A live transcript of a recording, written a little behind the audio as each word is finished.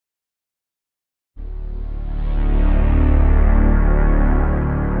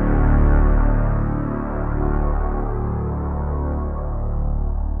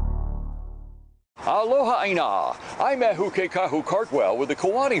Aloha Aina. I'm Kahu Cartwell with the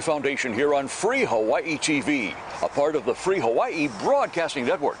Kiwane Foundation here on Free Hawaii TV, a part of the Free Hawaii Broadcasting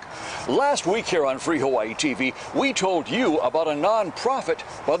Network. Last week here on Free Hawaii TV, we told you about a non-profit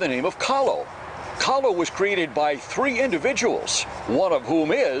by the name of Kalo. Kalo was created by 3 individuals, one of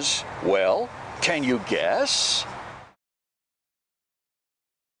whom is, well, can you guess?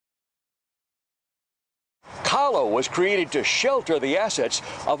 Kalo was created to shelter the assets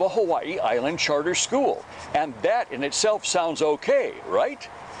of a Hawaii Island charter school, and that in itself sounds okay, right?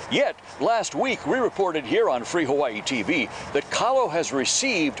 Yet, last week we reported here on Free Hawaii TV that Kalo has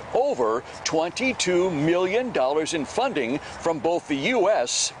received over $22 million in funding from both the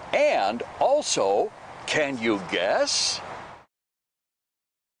U.S. and also, can you guess?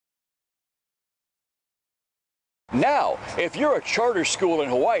 Now, if you're a charter school in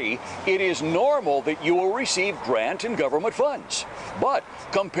Hawaii, it is normal that you will receive grant and government funds. But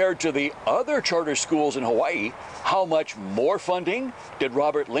compared to the other charter schools in Hawaii, how much more funding did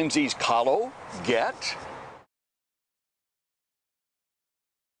Robert Lindsey's Kalo get?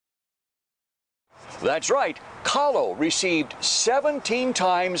 That's right, Kalo received 17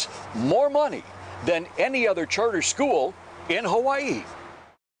 times more money than any other charter school in Hawaii.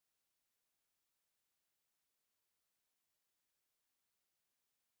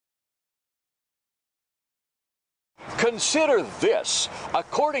 Consider this.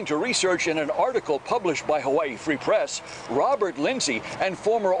 According to research in an article published by Hawaii Free Press, Robert Lindsey and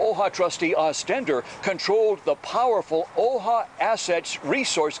former OHA trustee Ostender controlled the powerful OHA Assets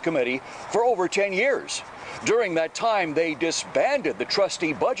Resource Committee for over 10 years. During that time, they disbanded the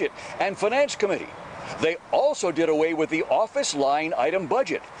trustee budget and finance committee. They also did away with the office line item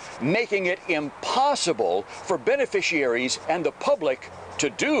budget, making it impossible for beneficiaries and the public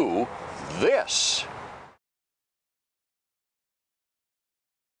to do this.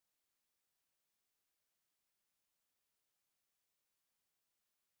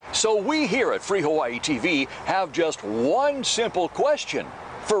 So we here at Free Hawaii TV have just one simple question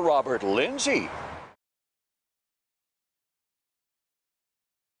for Robert Lindsey.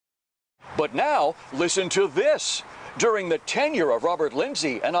 But now, listen to this. During the tenure of Robert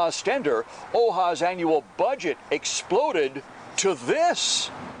Lindsey and Ostender, OHA's annual budget exploded to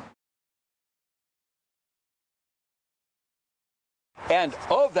this. And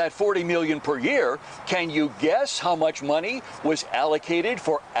of that $40 million per year, can you guess how much money was allocated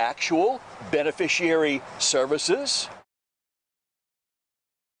for actual beneficiary services?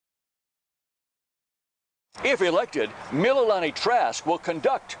 If elected, Mililani Trask will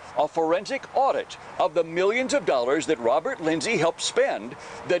conduct a forensic audit of the millions of dollars that Robert Lindsey helped spend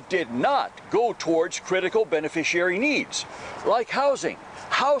that did not go towards critical beneficiary needs, like housing,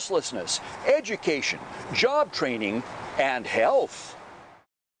 houselessness, education, job training, and health.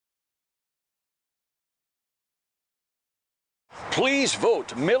 Please vote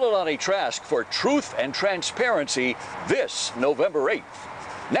Mililani Trask for truth and transparency this November 8th.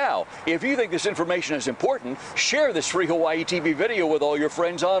 Now, if you think this information is important, share this Free Hawaii TV video with all your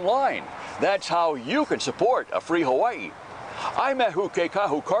friends online. That's how you can support a Free Hawaii. I'm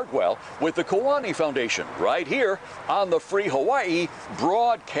Kahu Cartwell with the Kiwane Foundation right here on the Free Hawaii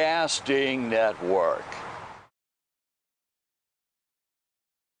Broadcasting Network.